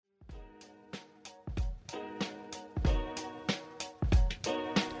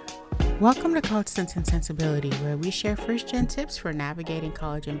Welcome to College Sense and Sensibility, where we share first-gen tips for navigating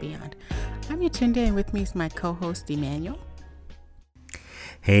college and beyond. I'm Yatunde, and with me is my co-host, Emmanuel.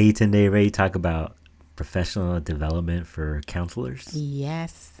 Hey, today ready to talk about professional development for counselors?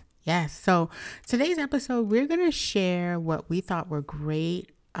 Yes. So today's episode, we're going to share what we thought were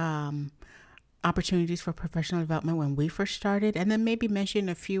great opportunities for professional development when we first started, and then maybe mention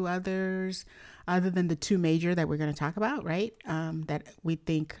a few others other than the two major that we're going to talk about, right? That we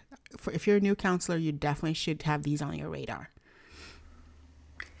think, if you're a new counselor, you definitely should have these on your radar.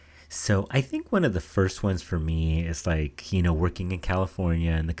 So I think one of the first ones for me is working in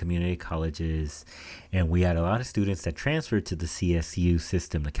California in the community colleges, and we had a lot of students that transferred to the CSU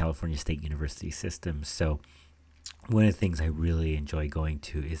system, the California State University system. So one of the things I really enjoy going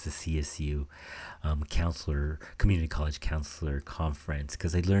to is the CSU community college counselor conference,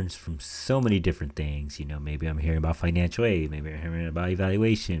 because I learned from so many different things. Maybe I'm hearing about financial aid, maybe I'm hearing about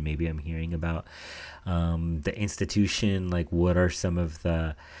evaluation, maybe I'm hearing about the institution, like what are some of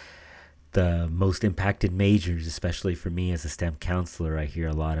the most impacted majors, especially for me as a STEM counselor. I hear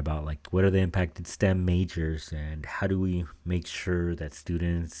a lot about what are the impacted STEM majors and how do we make sure that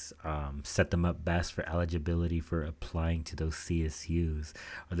students set them up best for eligibility for applying to those CSUs.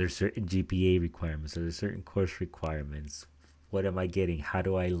 Are there certain GPA requirements? Are there certain course requirements? What am I getting? How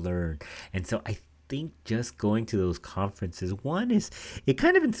do I learn? And so I think just going to those conferences, one is it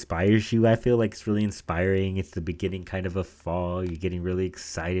kind of inspires you. I feel like it's really inspiring. It's the beginning kind of a fall. You're getting really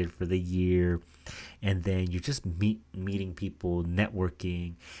excited for the year, and then you're just meeting people,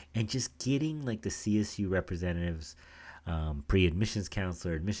 networking, and just getting the CSU representatives, pre-admissions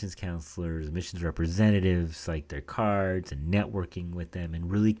counselor, admissions counselors, admissions representatives, their cards, and networking with them,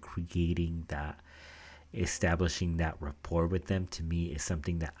 and really establishing that rapport with them, to me, is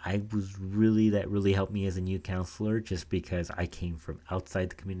something that really helped me as a new counselor, just because I came from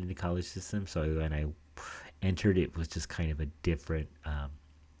outside the community college system. So when I entered, it was just kind of a different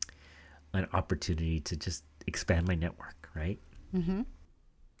an opportunity to just expand my network, right? Mm-hmm.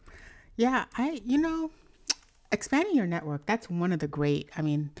 Yeah, expanding your network, that's one of the great,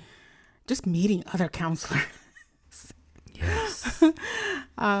 just meeting other counselors. Yes.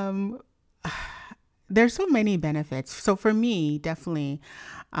 There's so many benefits. So for me, definitely,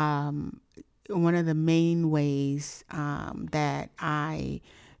 one of the main ways that I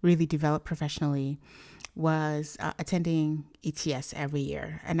really developed professionally was attending ETS every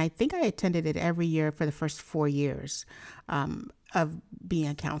year. And I think I attended it every year for the first 4 years of being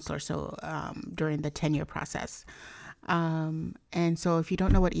a counselor, so during the tenure process. And so if you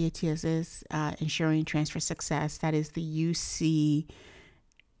don't know what ETS is, Ensuring Transfer Success, that is the UC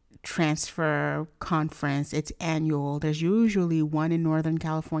transfer conference. It's annual. There's usually one in Northern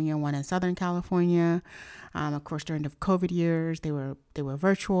California, one in Southern California. Of course, during the COVID years, they were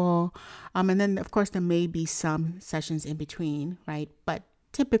virtual. And then, of course, there may be some sessions in between, right? But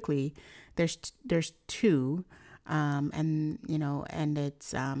typically, there's two, and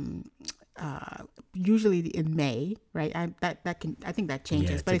it's usually in May, right? I think that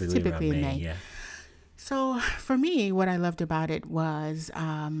changes, but it's typically in May. Yeah. So for me, what I loved about it was,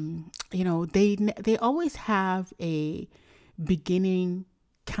 they always have a beginning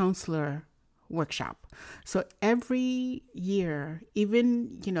counselor workshop. So every year,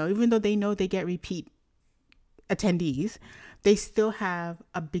 even though they know they get repeat attendees, they still have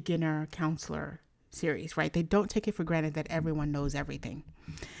a beginner counselor series, right? They don't take it for granted that everyone knows everything.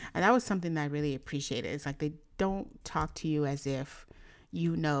 And that was something that I really appreciated. It's they don't talk to you as if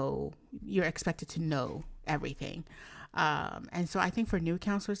you're expected to know everything. And so I think for new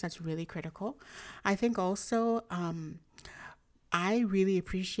counselors, that's really critical. I think also, I really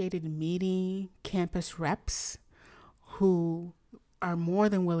appreciated meeting campus reps who are more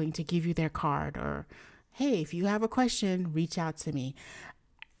than willing to give you their card, or, hey, if you have a question, reach out to me.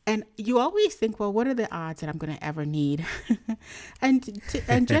 And you always think, well, what are the odds that I'm going to ever need? and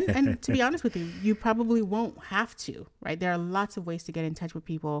to be honest with you, you probably won't have to, right? There are lots of ways to get in touch with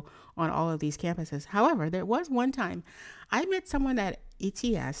people on all of these campuses. However, there was one time I met someone at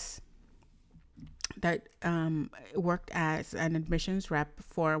ETS that worked as an admissions rep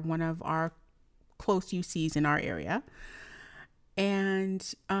for one of our close UCs in our area. And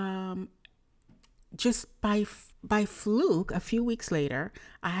just by fluke, a few weeks later,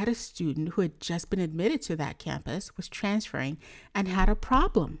 I had a student who had just been admitted to that campus, was transferring, and had a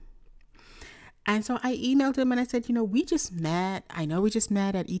problem. And so I emailed him and I said, we just met. I know we just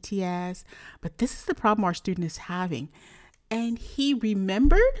met at ETS, but this is the problem our student is having. And he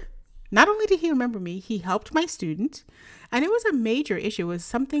remembered. Not only did he remember me, he helped my student. And it was a major issue. It was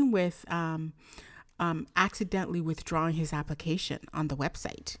something with accidentally withdrawing his application on the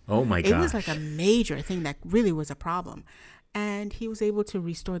website. Oh my It was like a gosh. major thing that really was a problem. And he was able to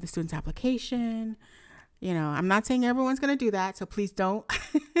restore the student's application. I'm not saying everyone's going to do that, so please don't.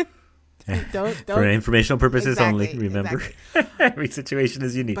 don't For informational purposes only, Exactly, remember. exactly. Every situation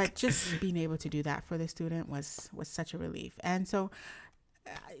is unique. But just being able to do that for the student was such a relief. And so,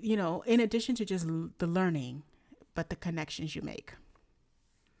 in addition to just the learning, but the connections you make.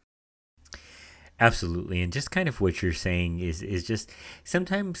 Absolutely. And just kind of what you're saying is just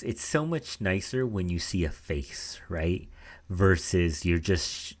sometimes it's so much nicer when you see a face, right? Versus you're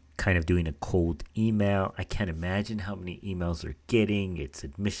just kind of doing a cold email. I can't imagine how many emails they're getting. It's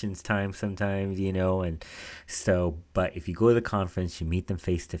admissions time sometimes, and so, but if you go to the conference, you meet them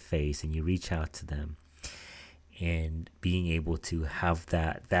face to face and you reach out to them, and being able to have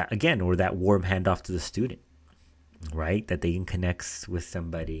that again, or that warm handoff to the student, right? That they can connect with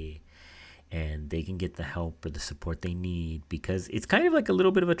somebody and they can get the help or the support they need, because it's kind of like a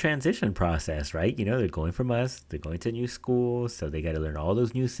little bit of a transition process, right? They're going from us, they're going to a new school, so they got to learn all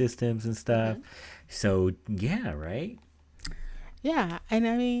those new systems and stuff. Mm-hmm. So, yeah, right? Yeah. And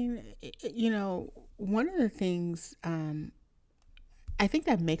I mean, one of the things I think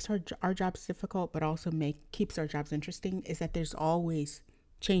that makes our jobs difficult, but also keeps our jobs interesting, is that there's always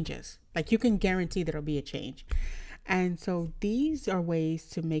changes. Like, you can guarantee there'll be a change. And so these are ways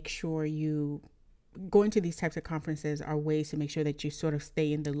to make sure going to these types of conferences are ways to make sure that you sort of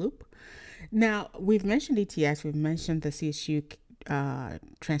stay in the loop. Now, we've mentioned ETS, we've mentioned the CSU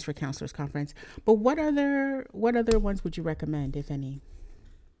Transfer Counselors Conference, but what other ones would you recommend, if any?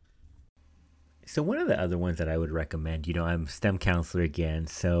 So one of the other ones that I would recommend, I'm a STEM counselor again.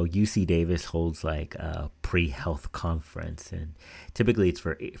 So UC Davis holds like a pre-health conference, and typically it's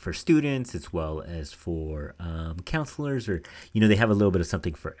for students as well as for counselors, or they have a little bit of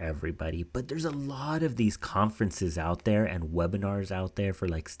something for everybody. But there's a lot of these conferences out there and webinars out there for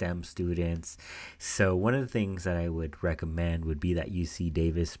like STEM students. So one of the things that I would recommend would be that UC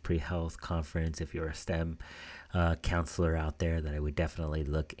Davis pre-health conference if you're a STEM counselor out there, that I would definitely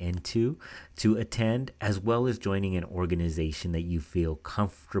look into to attend, as well as joining an organization that you feel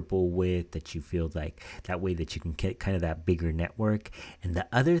comfortable with, that you feel like that way that you can get kind of that bigger network. And the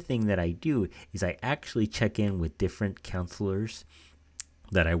other thing that I do is I actually check in with different counselors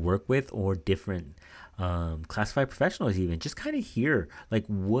that I work with, or different classified professionals, even just kind of hear like,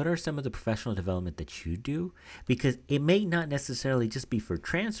 what are some of the professional development that you do, because it may not necessarily just be for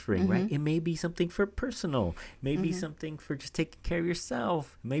transferring, mm-hmm. right? It may be something for personal, maybe mm-hmm. something for just taking care of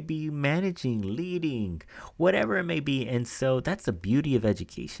yourself, maybe managing, leading, whatever it may be. And so that's the beauty of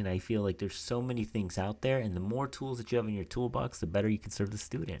education. I feel like there's so many things out there, and the more tools that you have in your toolbox, the better you can serve the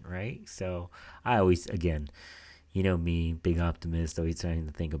student, right? So I always, again, me, big optimist, always trying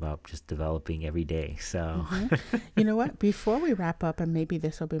to think about just developing every day. So, mm-hmm. You know what? Before we wrap up, and maybe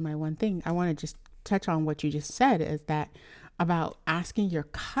this will be my one thing, I want to just touch on what you just said, is that about asking your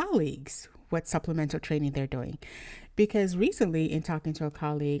colleagues what supplemental training they're doing. Because recently, in talking to a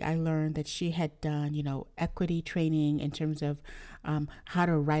colleague, I learned that she had done, equity training in terms of how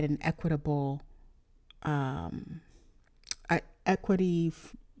to write an equitable, equity,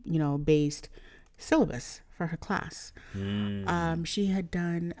 based syllabus for her class. She had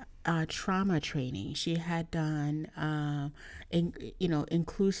done trauma training. She had done,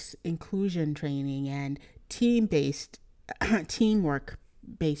 inclusion training and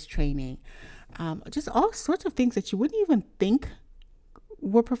teamwork-based training. Just all sorts of things that you wouldn't even think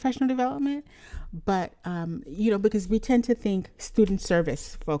were professional development, but because we tend to think student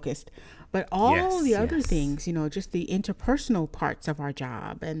service focused, but all the other things, just the interpersonal parts of our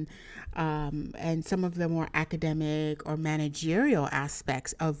job, and some of the more academic or managerial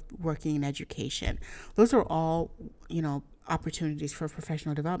aspects of working in education, those are all, opportunities for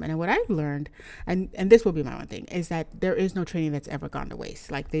professional development. And what I've learned, and this will be my one thing, is that there is no training that's ever gone to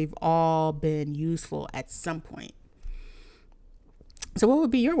waste. Like, they've all been useful at some point. So what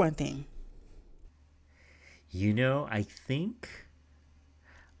would be your one thing? I think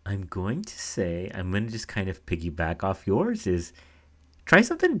I'm going to just kind of piggyback off yours, is try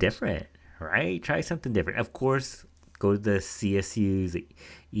something different, right? Try something different. Of course, go to the CSU's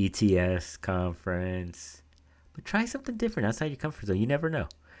ETS conference, but try something different outside your comfort zone. You never know.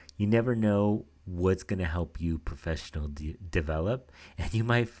 You never know what's going to help you professionally develop, and you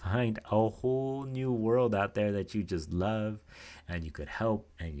might find a whole new world out there that you just love, and you could help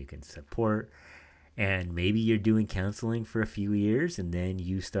and you can support. And maybe you're doing counseling for a few years, and then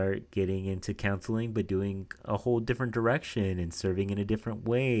you start getting into counseling but doing a whole different direction and serving in a different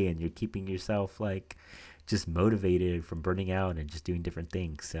way, and you're keeping yourself like just motivated from burning out and just doing different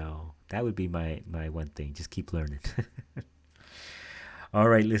things. So that would be my one thing. Just keep learning. All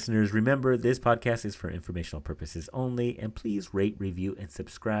right, listeners, remember this podcast is for informational purposes only, and please rate, review, and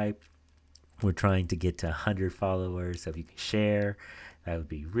subscribe. We're trying to get to 100 followers, so if you can share, that would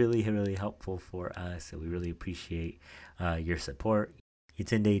be really, really helpful for us. So we really appreciate your support.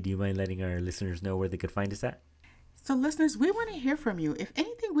 Yatunde, do you mind letting our listeners know where they could find us at? So listeners, we want to hear from you. If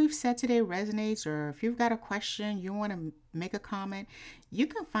anything we've said today resonates, or if you've got a question, you want to make a comment, you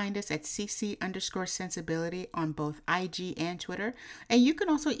can find us at cc_sensibility on both IG and Twitter. And you can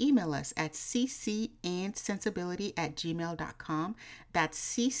also email us at ccandsensibility@gmail.com. That's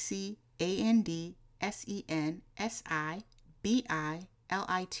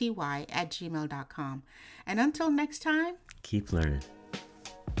CCANDSENSIBILITY@gmail.com. And until next time, keep learning.